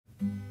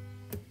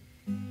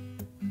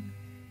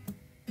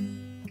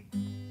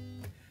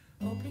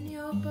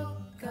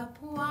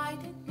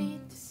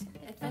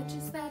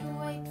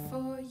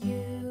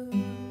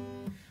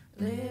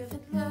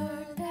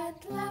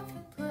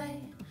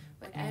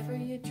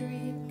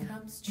dream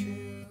comes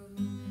true.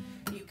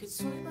 You could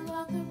swim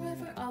along the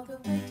river all the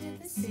way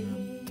to the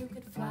sea. You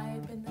could fly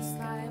up in the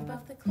sky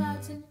above the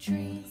clouds and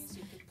trees.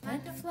 You could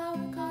plant a flower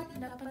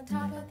garden up on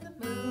top of the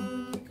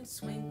moon. You could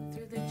swing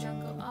through the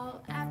jungle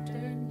all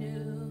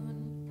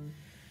afternoon.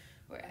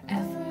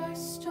 Wherever our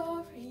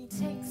story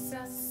takes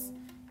us,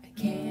 I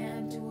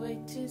can't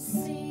wait to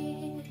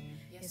see.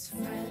 Yes,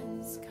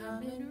 friends,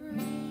 come and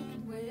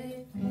read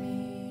with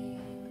me.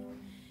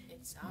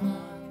 It's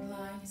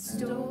Online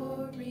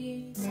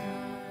Storytime.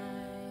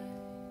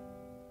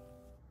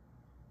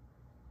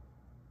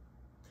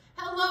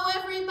 Hello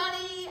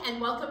everybody, and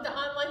welcome to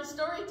Online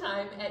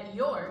Storytime at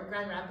your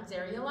Grand Rapids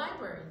Area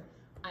Library.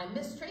 I'm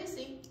Miss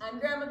Tracy. I'm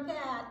Grandma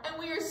Pat. And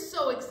we are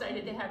so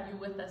excited to have you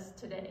with us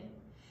today.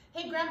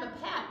 Hey Grandma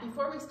Pat,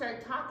 before we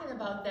start talking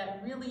about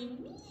that really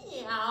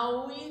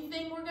meowy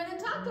thing we're going to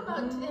talk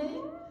about today,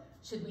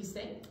 should we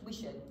sing? We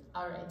should.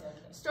 All right.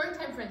 Okay.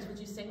 Storytime friends, would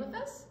you sing with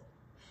us?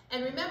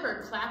 And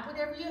remember, clap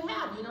whatever you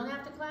have. You don't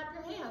have to clap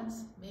your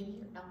hands. Maybe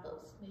your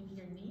elbows, maybe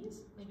your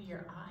knees, maybe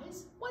your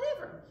eyes,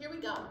 whatever. Here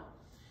we go.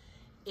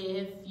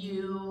 If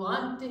you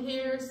want to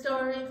hear a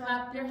story,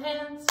 clap your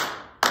hands.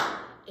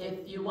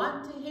 If you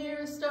want to hear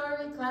a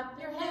story, clap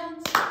your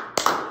hands.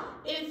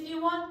 If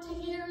you want to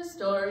hear a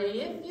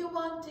story, if you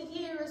want to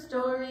hear a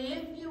story,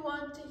 if you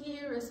want to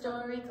hear a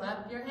story,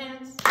 clap your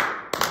hands.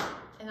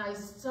 And I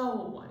so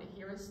want to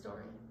hear a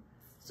story.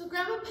 So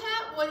Grandma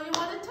Pat, what do you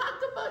want to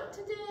talk about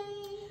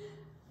today?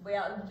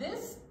 Well,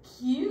 this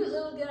cute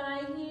little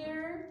guy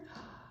here,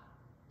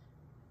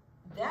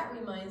 that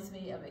reminds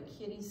me of a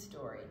kitty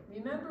story.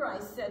 Remember I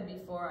said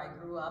before I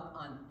grew up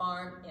on a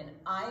farm in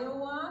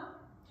Iowa?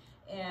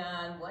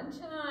 And one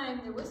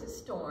time there was a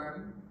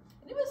storm,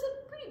 and it was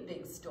a pretty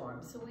big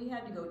storm, so we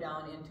had to go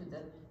down into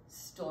the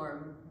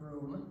storm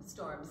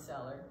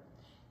cellar.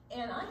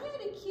 And I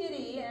had a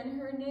kitty, and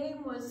her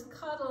name was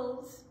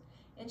Cuddles,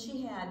 and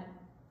she had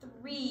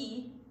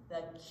 3,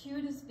 the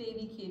cutest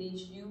baby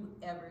kitties you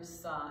ever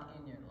saw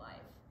in your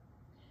life.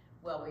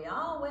 Well, we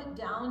all went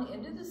down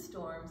into the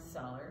storm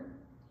cellar,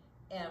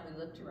 and we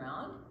looked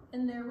around,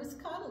 and there was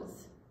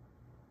Cuddles.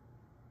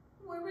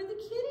 Where were the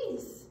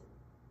kitties?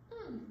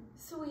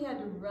 So we had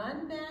to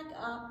run back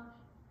up,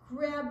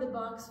 grab the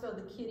box full of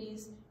the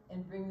kitties,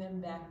 and bring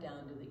them back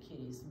down to the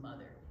kitty's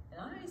mother. And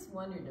I always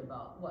wondered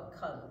about what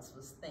Cuddles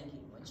was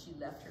thinking when she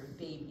left her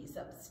babies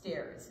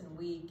upstairs and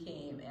we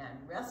came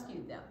and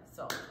rescued them.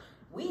 So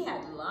we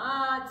had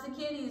lots of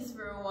kitties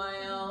for a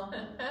while.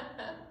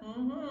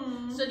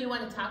 So do you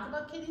want to talk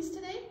about kitties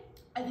today?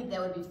 I think that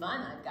would be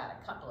fun. I've got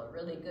a couple of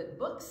really good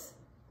books.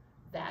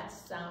 That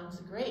sounds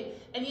great.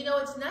 And you know,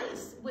 it's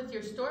nice with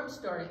your storm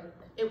story.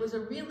 It was a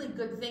really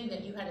good thing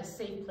that you had a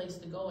safe place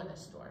to go in a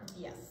storm.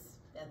 Yes.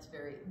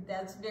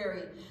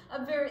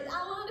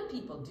 A lot of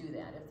people do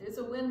that. If there's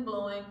a wind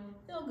blowing,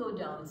 they'll go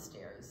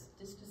downstairs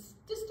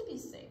just to be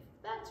safe.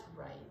 That's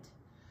right.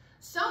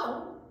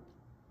 So,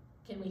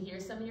 can we hear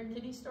some of your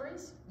kitty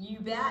stories? You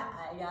bet.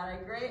 I got a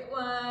great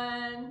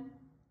one.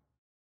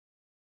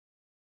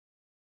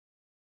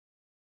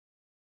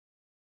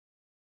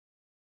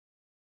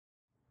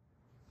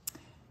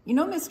 You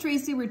know, Miss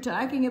Tracy, we're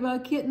talking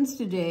about kittens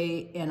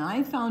today, and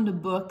I found a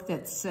book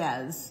that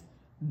says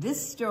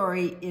this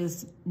story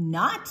is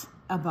not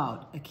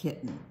about a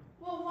kitten.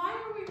 Well, why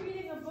are we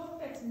reading a book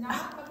that's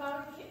not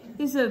about a kitten?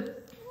 There's a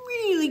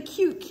really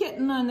cute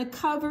kitten on the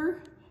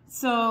cover,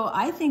 so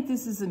I think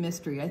this is a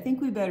mystery. I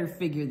think we better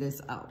figure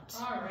this out.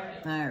 All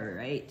right. All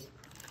right.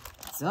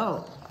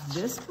 So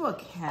this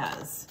book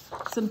has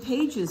some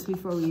pages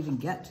before we even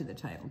get to the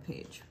title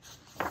page.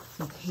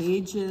 Some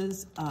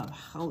pages of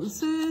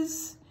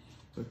houses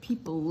where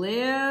people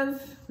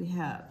live. We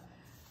have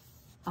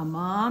a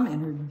mom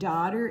and her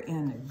daughter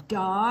and a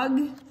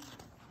dog.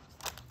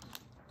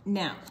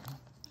 Now,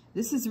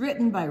 this is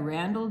written by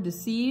Randall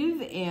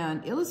Deceive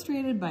and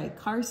illustrated by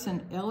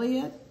Carson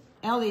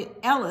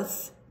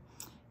Ellis,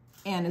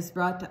 and is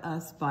brought to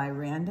us by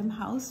Random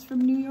House from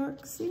New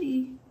York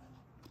City.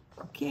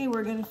 Okay,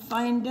 we're gonna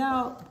find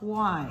out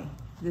why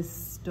this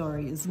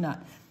story is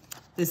not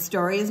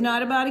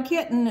about a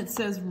kitten. It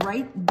says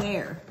right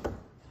there.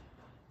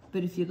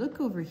 But if you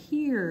look over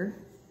here,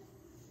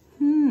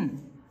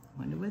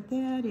 wonder what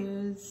that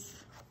is.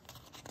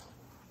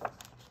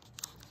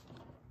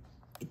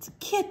 It's a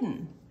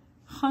kitten,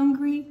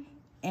 hungry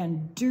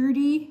and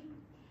dirty,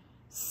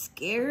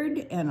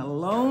 scared and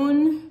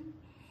alone,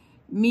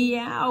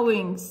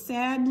 meowing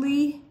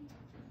sadly,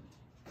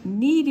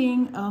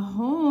 needing a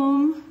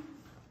home.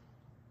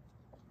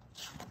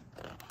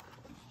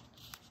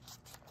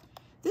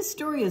 This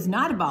story is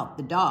not about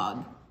the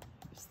dog.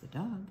 Here's the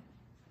dog.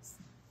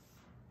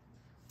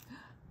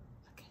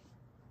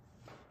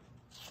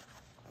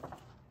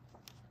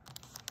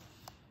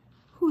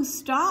 Who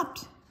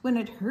stopped when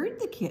it heard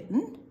the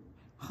kitten,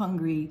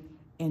 hungry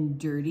and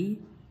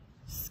dirty,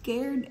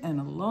 scared and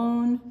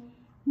alone,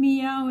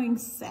 meowing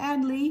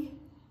sadly,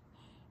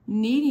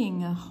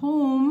 needing a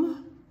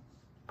home.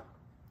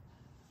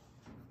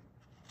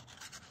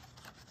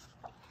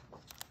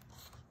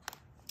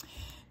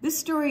 This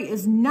story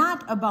is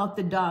not about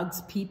the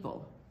dog's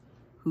people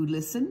who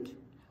listened,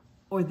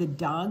 or the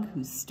dog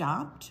who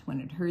stopped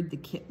when it heard the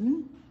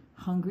kitten,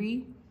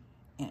 hungry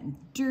and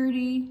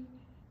dirty,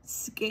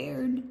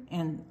 scared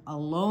and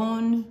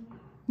alone,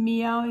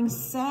 meowing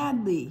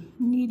sadly,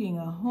 needing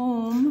a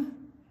home.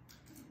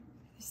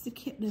 There's the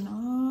kitten and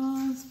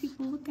all those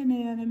people looking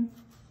at him.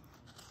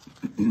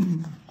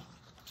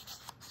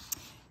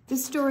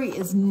 This story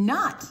is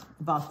not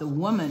about the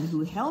woman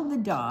who held the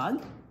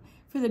dog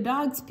for the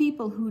dog's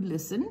people who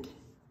listened,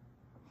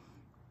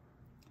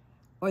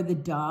 or the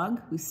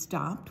dog who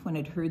stopped when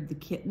it heard the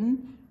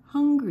kitten,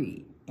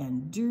 hungry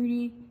and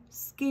dirty,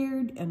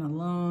 scared and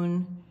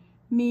alone,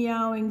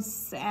 meowing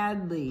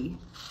sadly,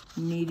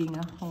 needing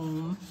a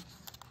home.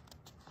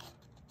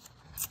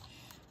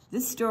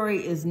 This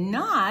story is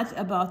not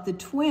about the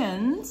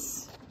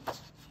twins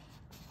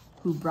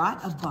who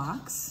brought a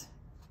box,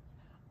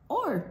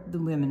 or the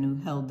women who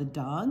held the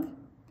dog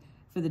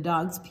for the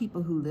dog's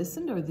people who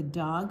listened, or the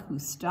dog who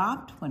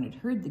stopped when it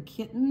heard the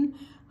kitten,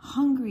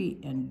 hungry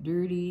and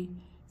dirty,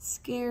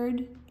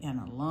 scared and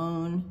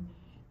alone,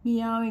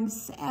 meowing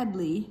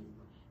sadly,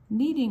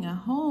 needing a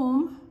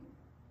home.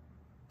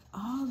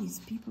 All these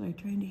people are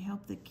trying to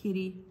help the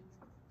kitty.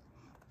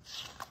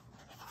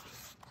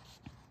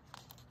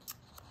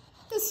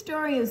 This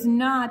story is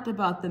not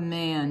about the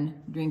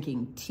man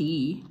drinking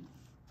tea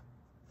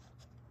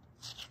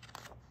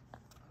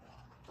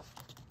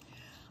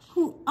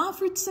who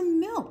offered some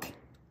milk,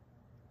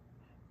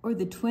 or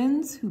the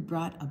twins who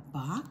brought a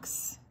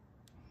box,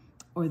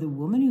 or the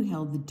woman who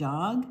held the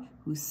dog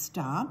who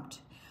stopped,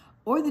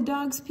 or the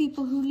dog's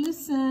people who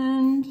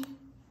listened.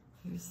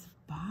 Here's the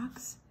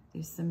box,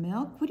 there's the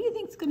milk. What do you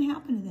think is going to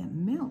happen to that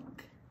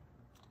milk?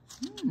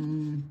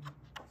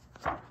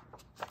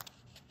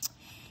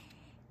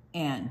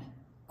 And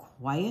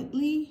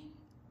quietly,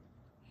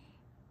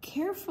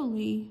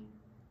 carefully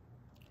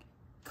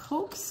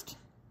coaxed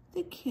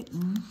the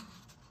kitten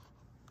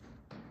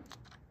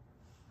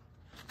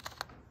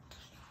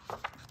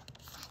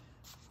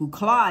who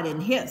clawed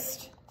and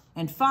hissed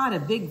and fought a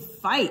big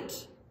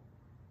fight.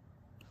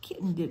 The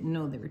kitten didn't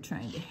know they were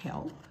trying to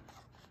help.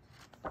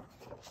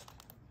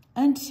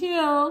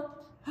 Until,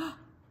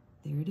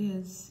 there it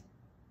is.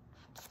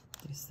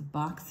 There's the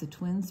box the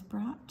twins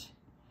brought.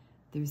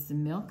 There's the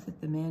milk that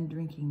the man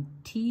drinking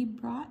tea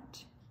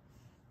brought.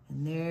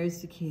 And there's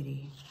the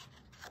kitty.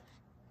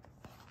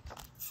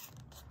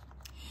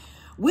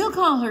 We'll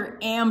call her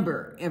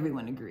Amber,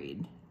 everyone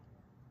agreed.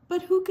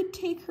 But who could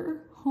take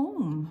her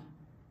home?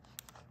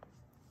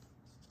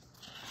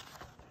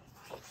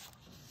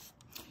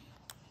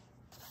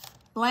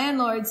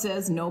 Landlord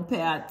says no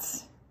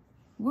pets.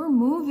 We're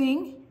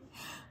moving.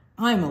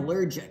 I'm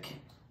allergic.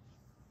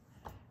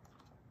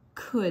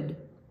 Could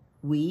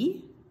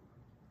we?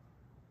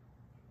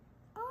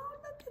 Oh,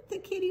 look at the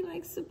kitty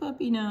likes the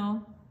puppy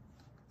now.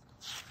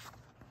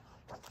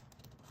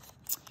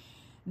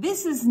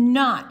 This is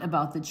not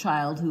about the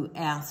child who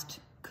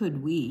asked,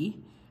 could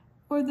we?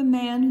 Or the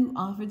man who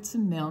offered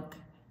some milk,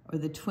 or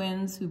the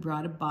twins who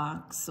brought a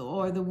box,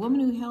 or the woman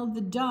who held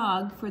the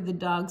dog for the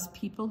dog's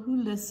people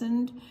who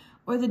listened,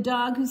 or the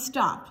dog who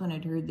stopped when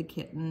it heard the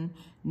kitten,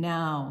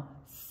 now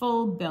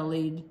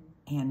full-bellied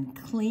and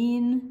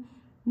clean,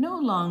 no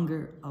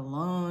longer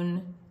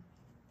alone,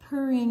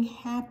 purring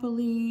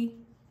happily,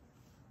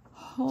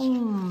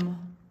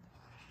 home.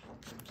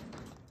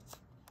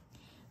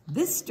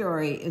 This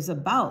story is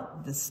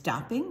about the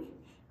stopping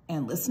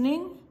and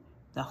listening,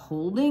 the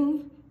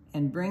holding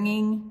and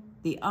bringing,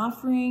 the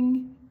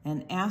offering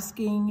and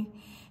asking,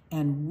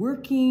 and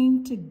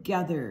working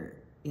together.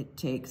 It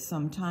takes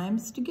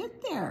sometimes to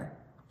get there.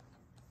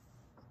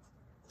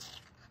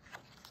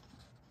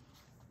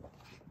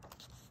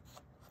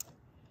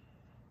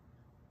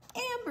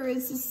 Amber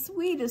is the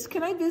sweetest.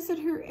 Can I visit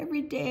her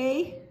every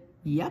day?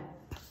 Yep.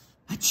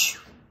 Achoo.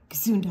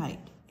 Gesundheit.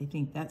 I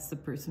think that's the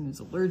person who's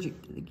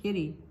allergic to the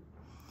kitty.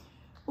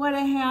 What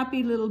a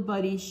happy little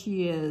buddy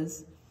she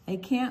is. I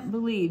can't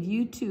believe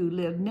you two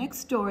lived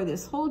next door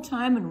this whole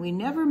time and we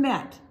never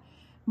met.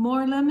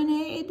 More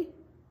lemonade?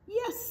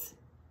 Yes.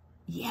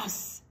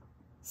 Yes.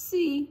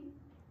 See,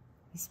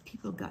 these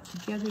people got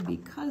together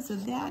because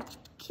of that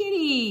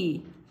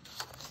kitty.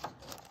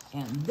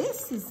 And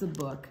this is the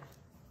book.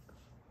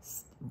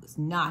 It was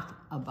not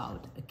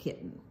about a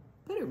kitten,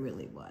 but it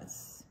really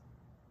was.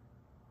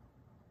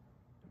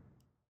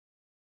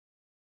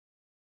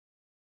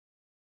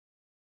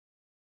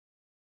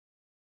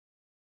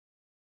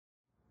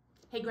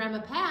 Hey, Grandma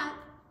Pat.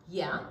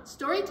 Yeah?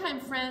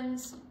 Storytime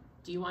friends.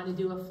 Do you want to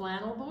do a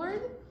flannel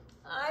board?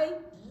 I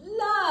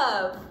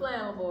love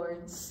flannel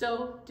boards.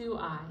 So do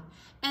I.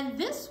 And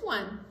this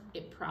one,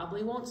 it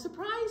probably won't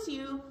surprise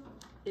you,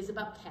 is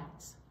about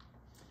cats.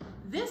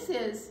 This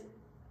is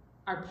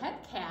our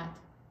pet cat,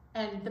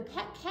 and the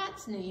pet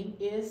cat's name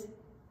is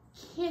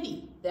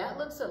Kitty. That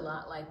looks a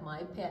lot like my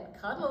pet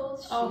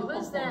Cuddles. She Oh.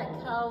 was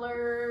that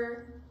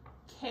color.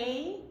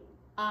 Kitty.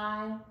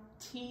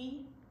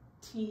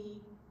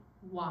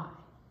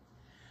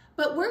 But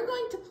But we're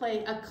going to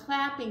play a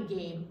clapping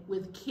game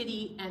with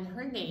Kitty and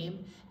her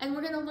name, and we're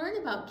going to learn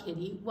about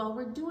Kitty while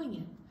we're doing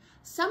it.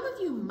 Some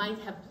of you might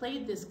have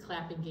played this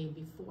clapping game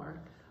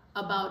before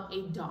about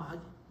a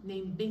dog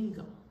named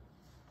Bingo.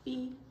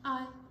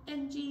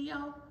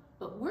 B-I-N-G-O.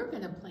 But we're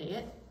going to play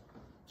it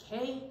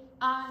K-I-T-T-Y.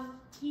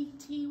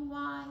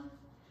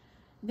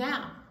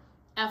 Now,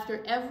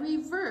 after every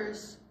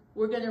verse,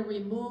 we're going to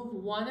remove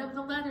one of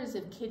the letters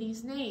of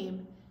Kitty's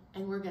name,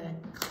 and we're going to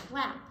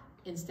clap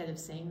instead of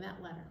saying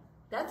that letter.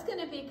 That's going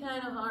to be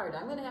kind of hard.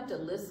 I'm going to have to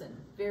listen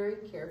very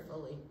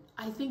carefully.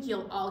 I think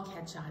you'll all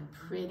catch on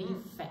pretty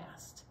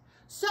fast.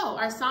 So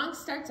our song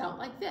starts out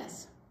like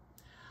this.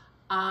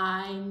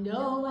 I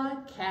know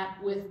a cat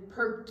with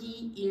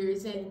perky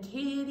ears, and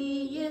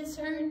Kitty is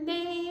her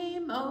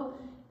name. Oh,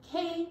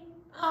 K-I-T-T-Y,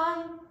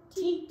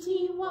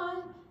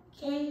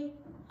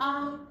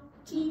 K-I-T-T-Y,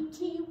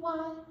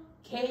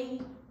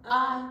 K-I-T-T-Y,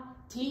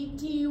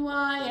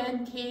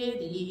 and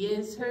Kitty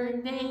is her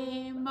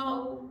name.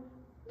 Oh,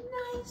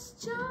 nice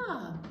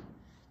job.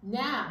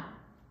 Now,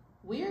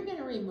 we're going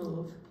to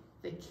remove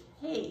the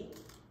K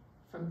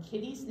from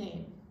Kitty's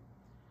name,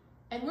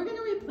 and we're going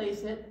to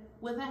replace it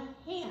with a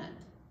hand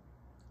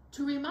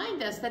to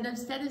remind us that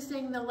instead of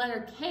saying the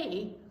letter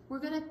K, we're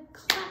going to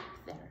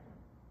clap there.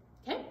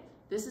 Okay?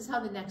 This is how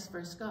the next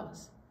verse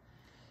goes.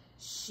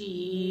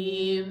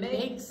 She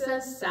makes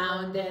a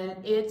sound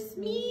and it's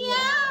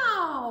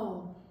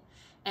meow,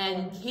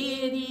 and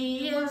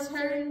Kitty is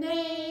her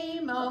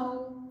name.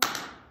 Oh,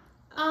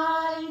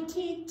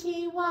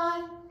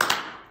 I-T-T-Y,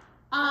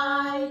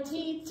 I-T-T-Y,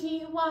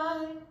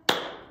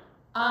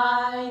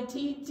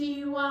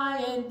 I-T-T-Y,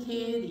 and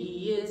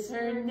Kitty is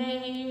her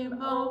name.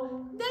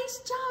 Oh,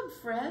 nice job,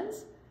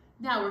 friends.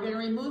 Now we're going to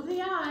remove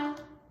the I,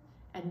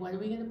 and what are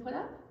we going to put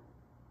up?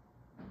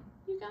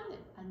 You got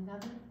it,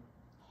 another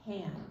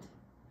hand.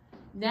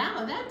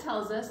 Now that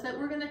tells us that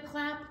we're going to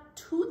clap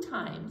 2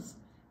 times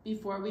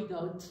before we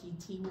go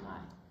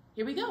T-T-Y.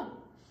 Here we go.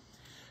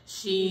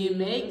 She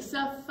makes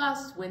a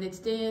fuss when it's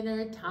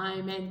dinner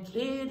time, and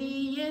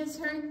Kitty is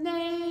her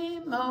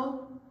name.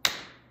 Oh,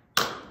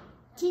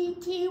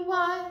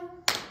 T-T-Y,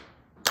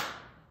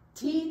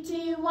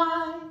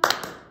 T-T-Y,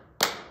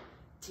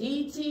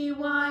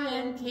 T-T-Y,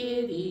 and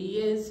Kitty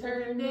is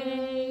her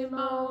name.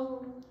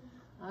 Oh,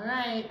 all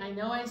right. I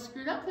know I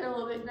screwed up there a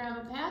little bit,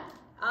 Grandma Pat.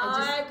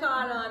 I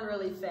caught on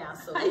really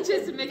fast. So I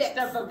just mixed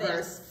up a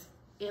verse.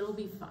 It'll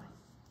be fine.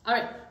 All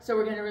right, so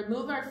we're going to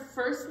remove our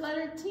first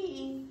letter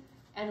T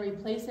and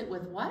replace it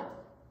with what?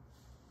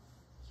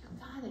 You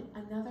got it,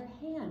 another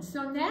hand.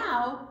 So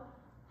now,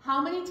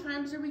 how many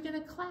times are we going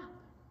to clap?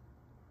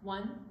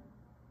 1,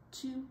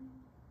 2,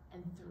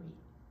 and 3.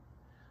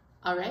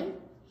 All right,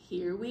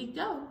 here we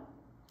go.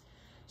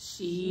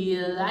 She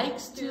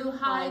likes to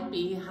hide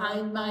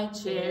behind my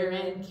chair,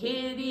 and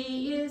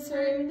Kitty is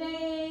her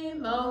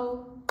name.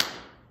 Oh,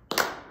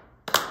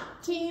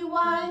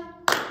 T-Y,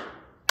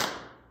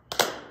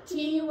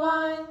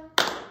 T-Y,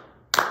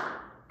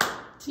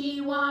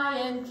 T-Y,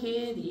 and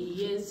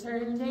Kitty is her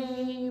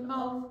name.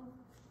 Oh,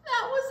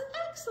 that was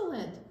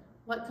excellent.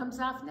 What comes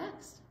off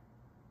next?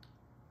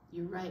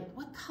 You're right.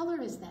 What color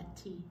is that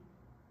T?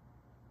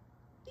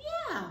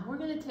 Yeah, we're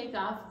going to take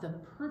off the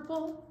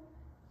purple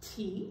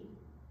T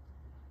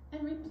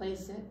and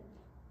replace it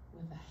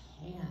with a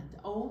hand.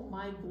 Oh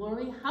my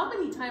glory. How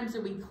many times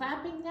are we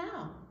clapping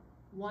now?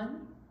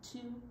 1, 2,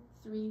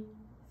 3,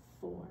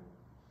 4.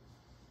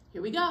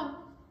 Here we go.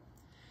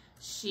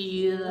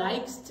 She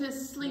likes to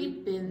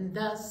sleep in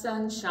the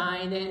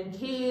sunshine, and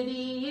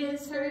Kitty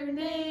is her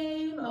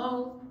name.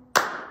 Oh,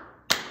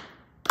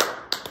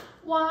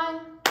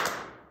 why?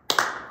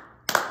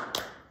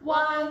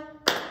 Why?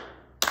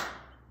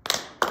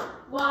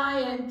 Why,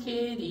 and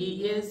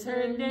Kitty is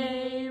her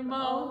name.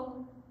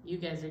 Oh, you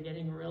guys are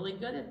getting really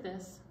good at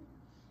this.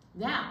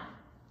 Now,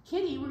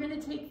 Kitty, we're going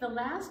to take the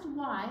last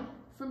Y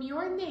from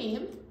your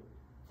name,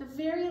 the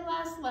very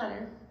last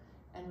letter,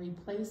 and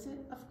replace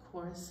it, of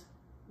course,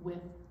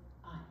 with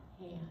a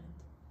hand.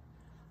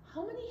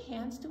 How many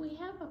hands do we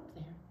have up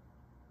there?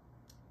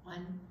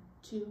 1,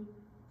 2,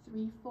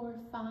 3, 4,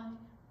 5.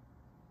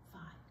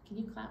 5. Can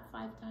you clap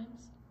 5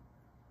 times?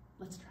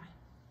 Let's try.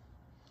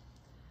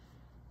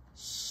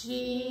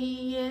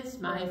 She is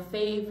my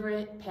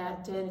favorite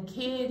pet, and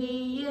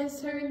Kitty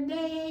is her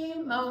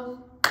name. Oh,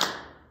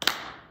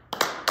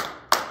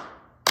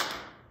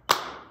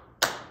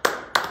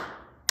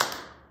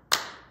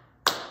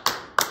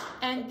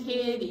 and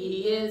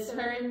Kitty is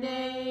her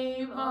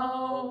name.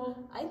 Oh,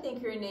 I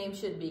think her name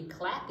should be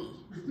Clappy.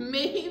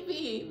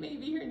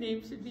 Maybe her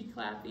name should be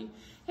Clappy.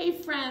 Hey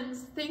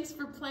friends, thanks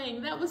for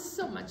playing. That was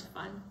so much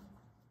fun.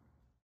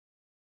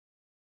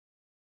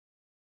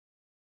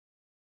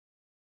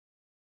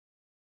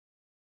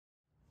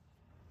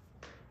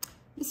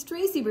 Miss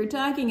Tracy, we're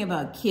talking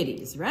about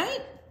kitties,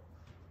 right?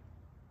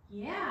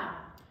 Yeah.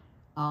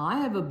 I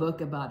have a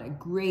book about a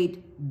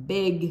great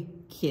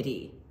big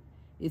kitty.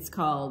 It's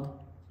called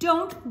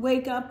Don't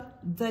Wake Up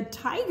the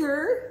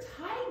Tiger.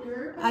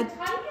 Tiger? But a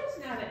tiger's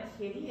not a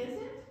kitty,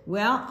 is it?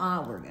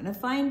 Well, we're going to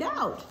find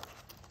out.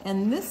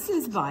 And this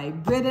is by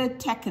Britta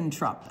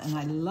Teckentrup, and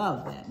I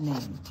love that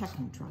name,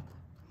 Teckentrup.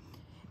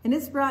 And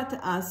it's brought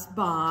to us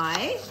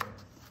by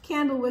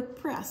Candlewick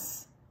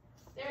Press.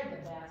 They're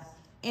the best.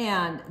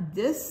 And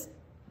this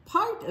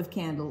part of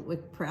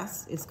Candlewick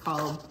Press is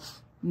called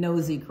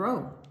Nosy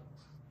Crow.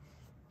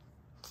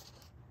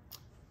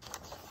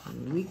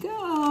 Here we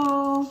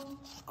go.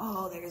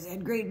 Oh, there's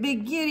that great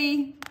big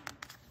kitty.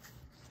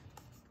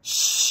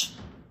 Shh.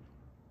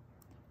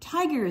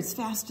 Tiger is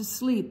fast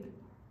asleep,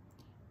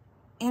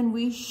 and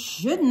we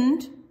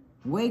shouldn't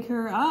wake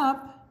her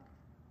up.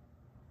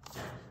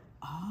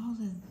 All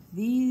of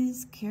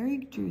these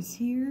characters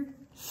here.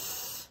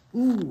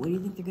 Ooh, what do you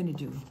think they're gonna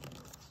do?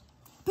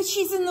 But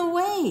she's in the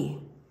way.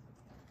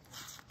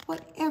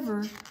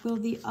 Whatever will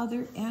the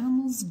other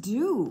animals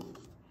do?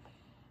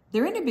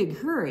 They're in a big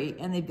hurry,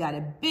 and they've got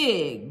a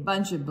big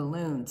bunch of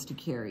balloons to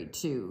carry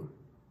too.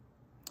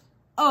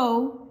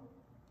 Oh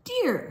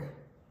dear,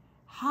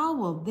 how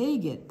will they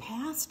get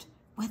past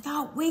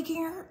without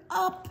waking her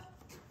up?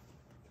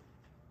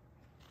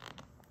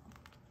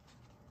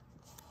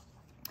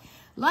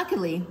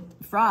 Luckily,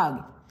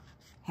 Frog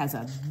has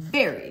a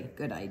very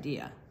good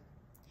idea.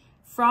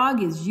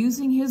 Frog is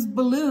using his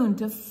balloon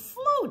to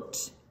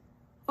float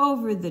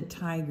over the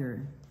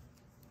tiger.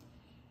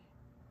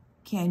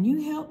 Can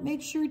you help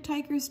make sure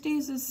Tiger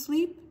stays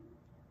asleep?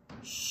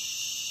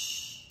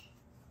 Shh.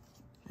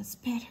 Let's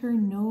pet her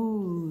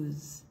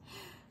nose.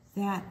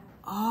 That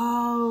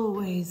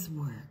always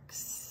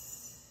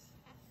works.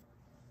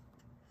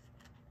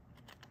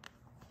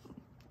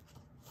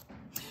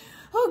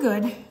 Oh,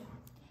 good.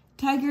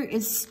 Tiger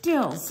is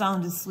still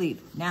sound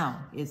asleep.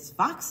 Now it's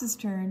Fox's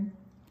turn.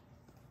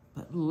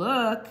 But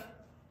look,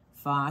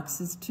 Fox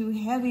is too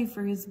heavy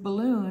for his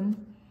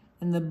balloon,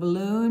 and the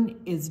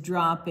balloon is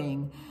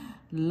dropping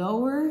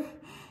lower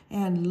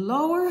and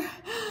lower.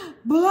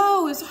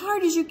 Blow as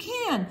hard as you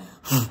can.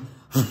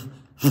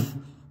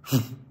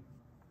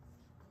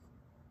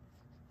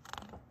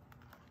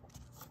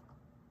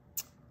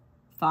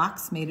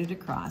 Fox made it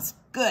across.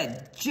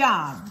 Good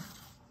job.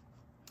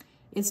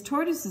 It's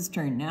Tortoise's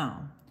turn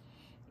now.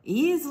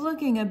 He's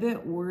looking a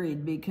bit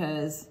worried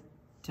because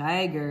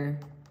Tiger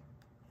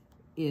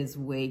is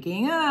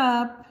waking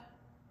up.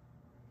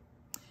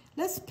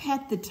 Let's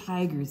pet the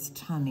tiger's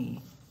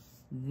tummy.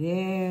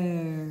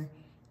 There,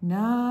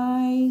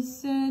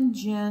 nice and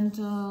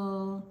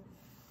gentle.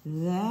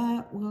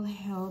 That will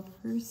help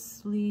her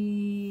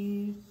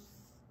sleep.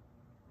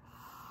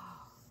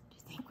 Do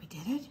you think we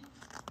did it?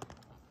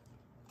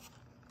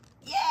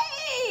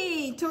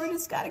 Yay!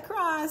 Tortoise got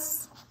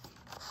across.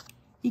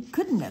 He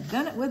couldn't have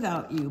done it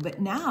without you, but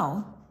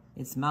now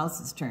it's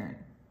Mouse's turn.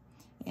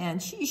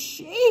 And she's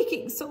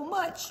shaking so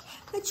much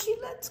that she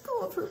lets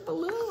go of her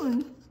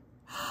balloon.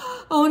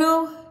 Oh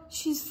no,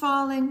 she's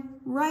falling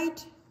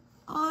right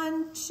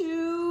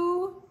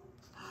onto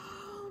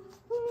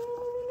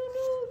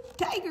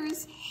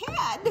Tiger's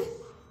head.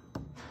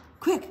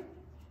 Quick,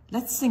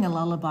 let's sing a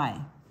lullaby.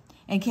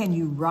 And can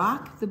you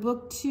rock the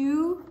book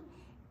too?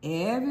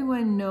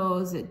 Everyone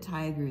knows that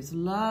tigers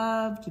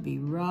love to be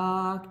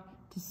rocked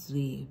to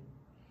sleep.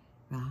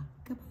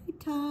 Rock-a-bye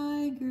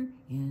tiger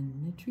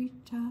in the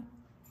treetop.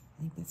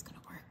 I think that's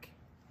gonna work.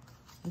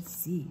 Let's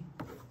see.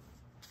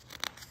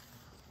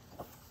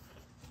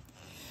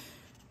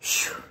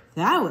 Whew,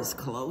 that was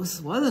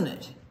close, wasn't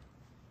it?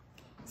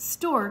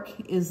 Stork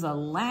is the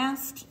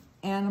last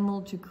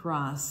animal to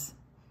cross.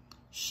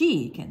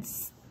 She can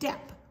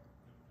step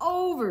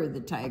over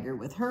the tiger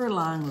with her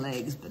long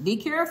legs, but be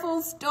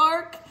careful,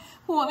 Stork.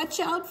 Watch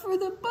out for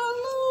the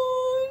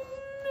balloon.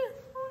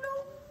 Oh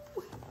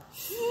no.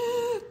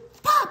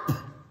 Pop!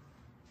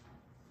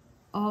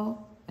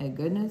 Oh my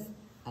goodness.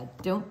 I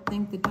don't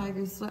think the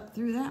tiger slept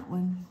through that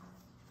one.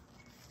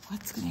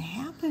 What's gonna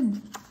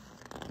happen?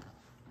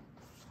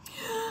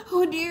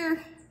 Oh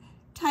dear,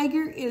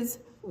 Tiger is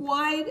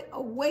wide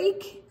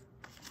awake.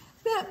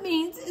 That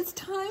means it's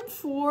time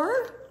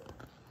for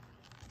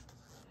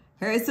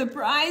her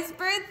surprise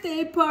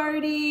birthday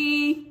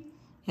party.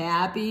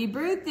 Happy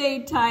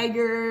birthday,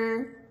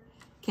 Tiger.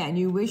 Can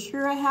you wish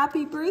her a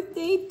happy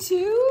birthday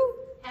too?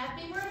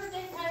 Happy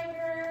birthday,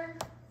 Tiger.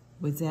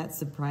 Was that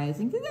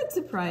surprising? Did that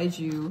surprise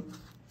you?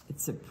 It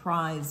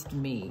surprised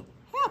me.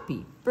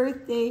 Happy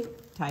birthday,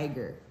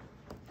 Tiger.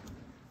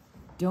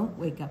 Don't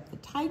Wake Up the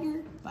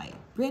Tiger by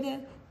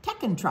Britta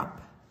Teckentrup.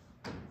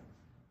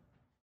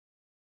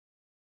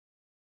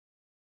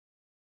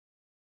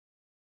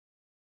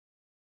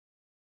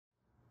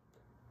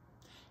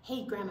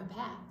 Hey, Grandma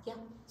Pat. Yeah,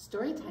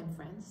 story time,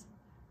 friends.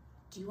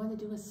 Do you want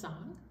to do a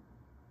song?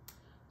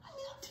 I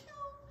love to.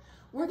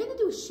 We're going to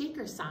do a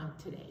shaker song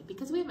today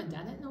because we haven't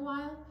done it in a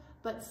while.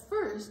 But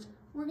first,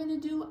 we're going to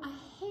do a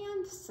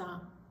hand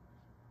song.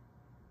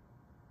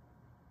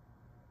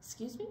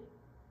 Excuse me?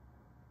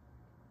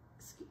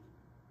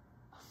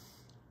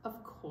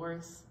 Of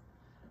course.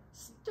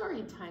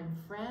 Story time,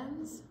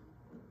 friends.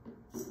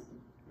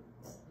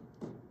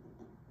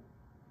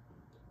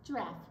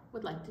 Giraffe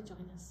would like to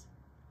join us.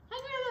 Hi,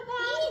 Grandma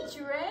Pat. Hey,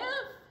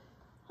 Giraffe.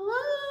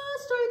 Hello,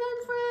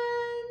 Storytime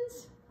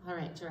friends. All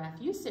right,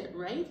 Giraffe, you sit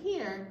right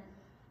here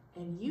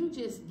and you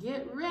just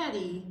get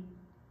ready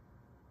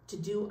to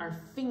do our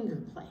finger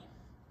play.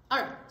 All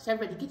right, so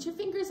everybody get your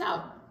fingers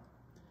out.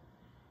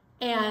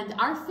 And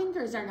our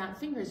fingers are not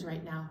fingers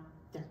right now,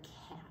 they're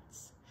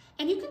cats.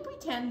 And you can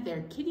pretend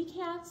they're kitty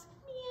cats,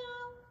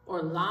 meow,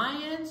 or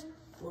lions,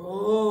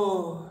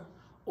 roar,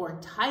 or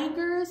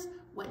tigers,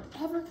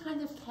 whatever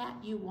kind of cat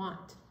you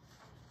want.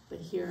 But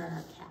here are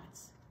our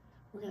cats.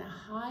 We're gonna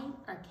hide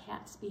our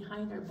cats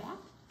behind our back,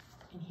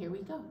 and here we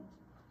go.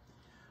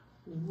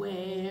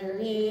 Where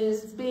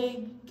is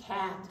Big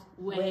Cat?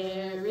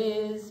 Where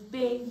is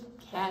Big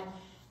Cat?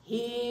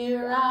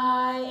 Here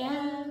I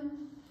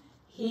am,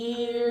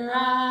 here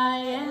I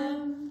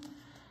am.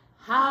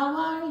 How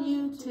are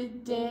you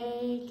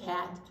today,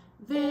 cat?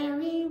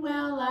 Very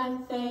well, I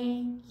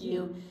thank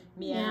you.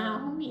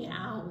 Meow,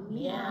 meow,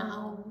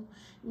 meow.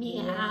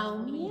 Meow,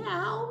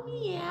 meow,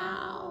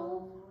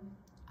 meow.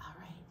 All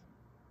right.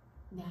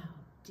 Now,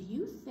 do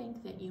you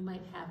think that you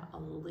might have a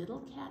little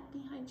cat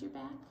behind your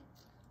back?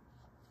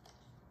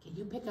 Okay,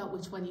 you pick out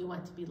which one you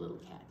want to be little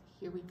cat.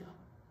 Here we go.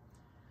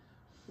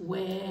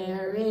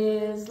 Where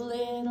is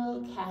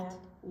little cat?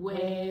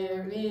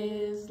 Where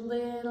is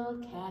little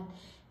cat?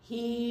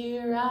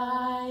 Here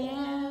I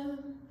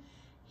am,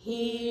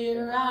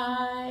 here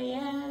I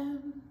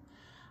am.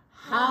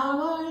 How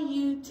are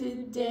you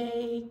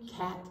today,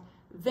 cat?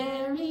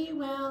 Very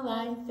well,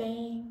 I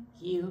thank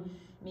you.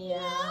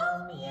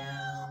 Meow,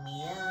 meow,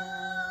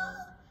 meow.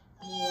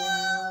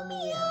 Meow,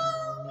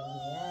 meow,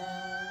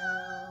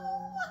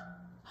 meow.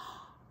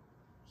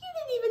 You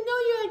didn't even know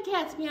you had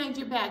cats behind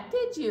your back,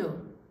 did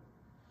you?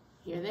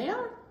 Here they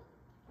are.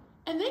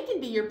 And they can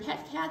be your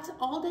pet cats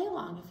all day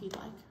long if you'd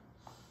like.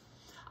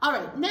 All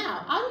right,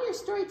 now, out of your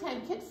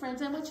Storytime kit,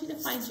 friends, I want you to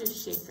find your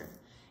shaker.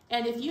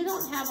 And if you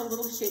don't have a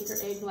little shaker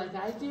egg like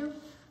I do,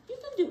 you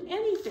can do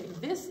anything.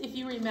 This, if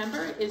you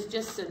remember, is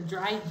just some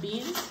dried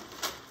beans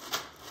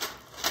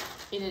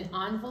in an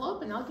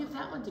envelope, and I'll give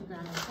that one to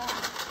Grandma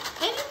Pat.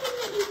 Anything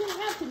that you can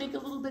have to make a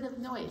little bit of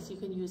noise, you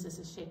can use as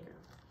a shaker.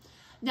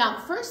 Now,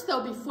 first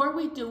though, before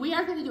we do, we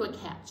are going to do a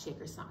cat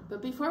shaker song,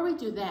 but before we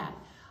do that,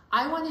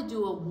 I want to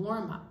do a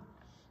warm-up.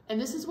 And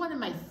this is one of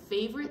my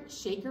favorite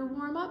shaker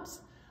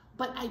warm-ups,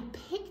 but I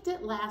picked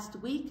it last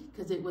week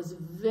because it was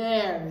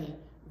very,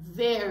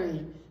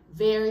 very,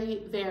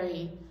 very,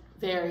 very,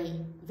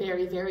 very,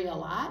 very, very a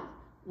lot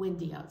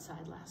windy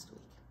outside last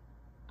week.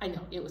 I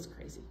know, it was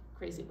crazy,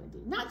 crazy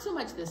windy. Not so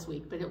much this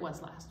week, but it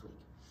was last week.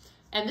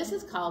 And this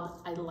is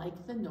called I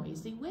Like the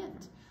Noisy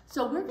Wind.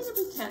 So we're going to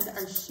pretend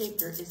our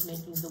shaker is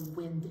making the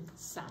wind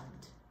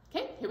sound.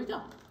 Okay, here we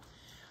go.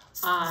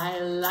 I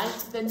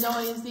like the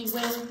noisy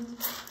wind.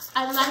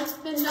 I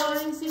like the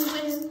noisy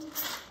wind.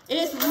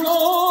 It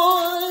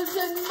roars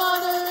and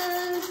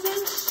mutters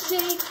and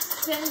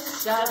shakes and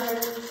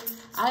shudders.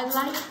 I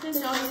like the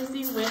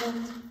noisy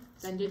wind.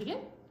 Then do it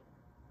again.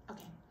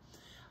 Okay.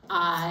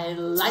 I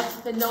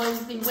like the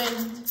noisy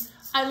wind.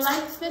 I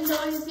like the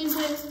noisy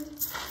wind.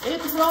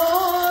 It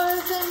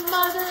roars and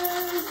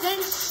mutters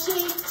and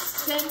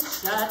shakes and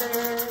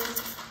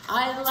shudders.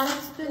 I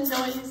like the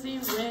noisy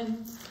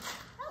wind.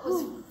 That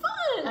was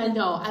fun. I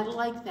know, I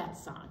like that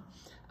song.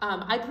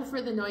 I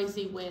prefer the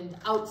noisy wind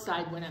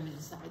outside when I'm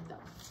inside though.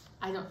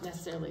 I don't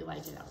necessarily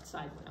like it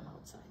outside when I'm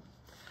outside.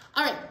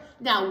 All right,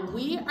 now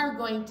we are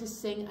going to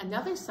sing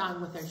another song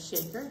with our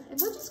shaker, and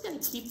we're just going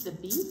to keep the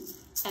beat,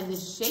 and the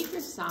shaker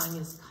song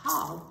is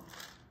called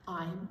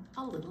I'm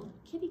a Little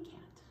Kitty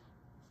Cat.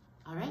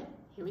 All right,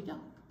 here we go.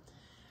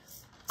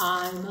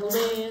 I'm a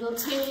little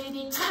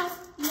kitty cat,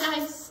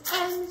 nice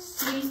and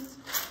sweet.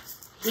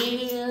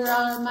 Here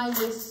are my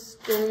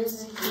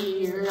whiskers,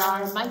 here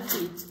are my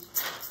feet.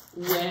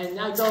 When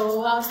I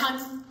go out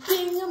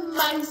hunting,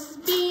 mice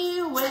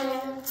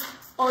beware,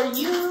 or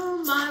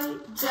you might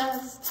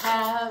just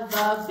have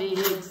a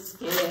big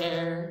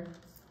scare.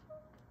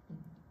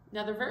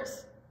 Another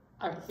verse?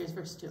 All right, here's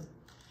verse 2.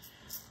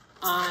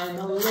 I'm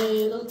a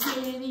little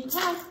kitty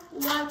cat,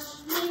 watch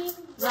me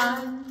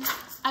run.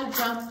 I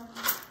jump,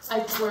 I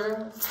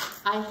twirl,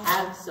 I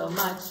have so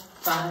much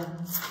fun.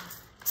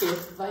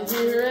 If I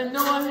hear a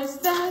noise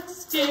that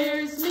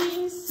scares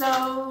me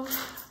so,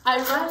 I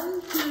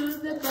run to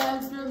the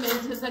bedroom,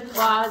 into the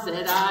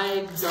closet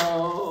I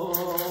go.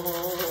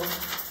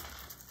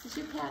 Does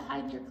your cat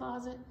hide in your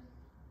closet?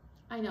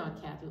 I know a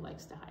cat who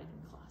likes to hide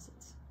in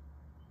closets.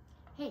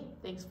 Hey,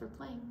 thanks for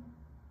playing.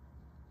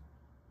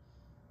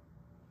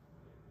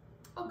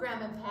 Oh,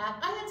 Grandma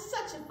Pat, I had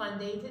such a fun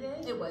day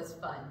today. It was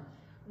fun.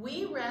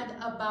 We read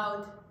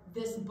about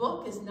this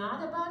book is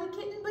not about a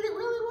kitten, but it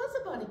really was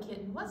about a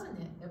kitten, wasn't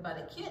it? About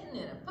a kitten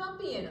and a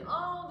puppy and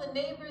all the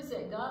neighbors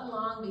that got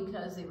along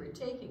because they were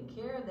taking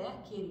care of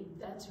that kitty.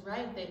 That's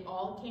right. They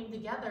all came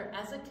together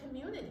as a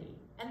community.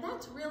 And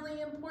that's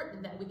really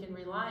important that we can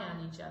rely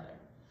on each other.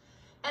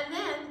 And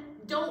then,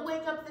 don't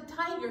wake up the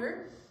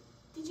tiger.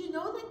 Did you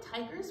know that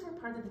tigers were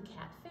part of the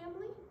cat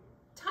family?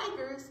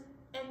 Tigers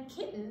and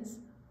kittens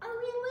are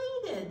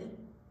related.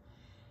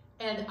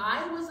 And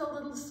I was a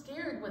little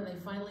scared when they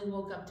finally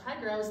woke up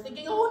Tiger. I was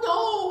thinking, oh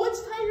no,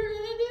 what's Tiger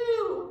gonna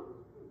do?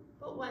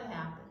 But what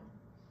happened?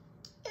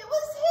 It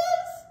was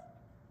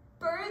his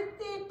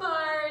Birthday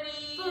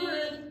party.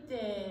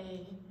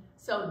 birthday.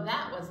 So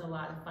that was a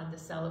lot of fun to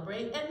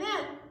celebrate. And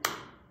then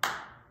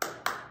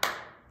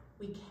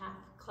we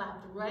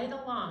clapped right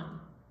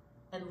along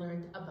and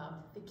learned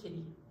about the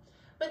kitty.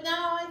 But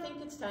now I think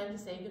it's time to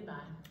say goodbye.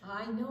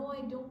 I know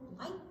I don't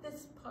like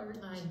this part.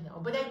 I know,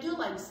 but I do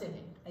like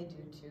singing. I do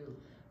too.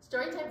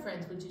 Storytime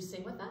friends, would you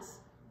sing with us?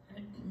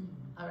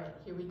 All right,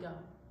 here we go.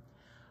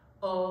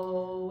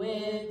 Oh,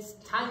 it's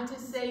time to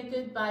say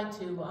goodbye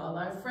to all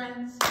our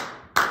friends.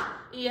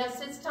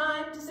 Yes, it's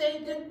time to say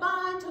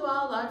goodbye to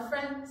all our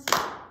friends.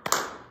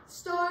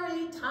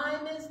 Story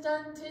time is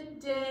done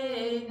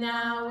today.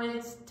 Now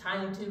it's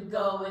time to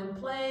go and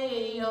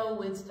play.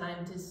 Oh, it's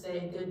time to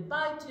say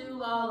goodbye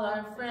to all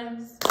our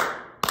friends.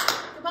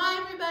 Goodbye,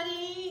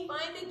 everybody.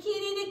 Find a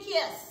kitty to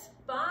kiss.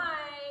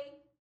 Bye.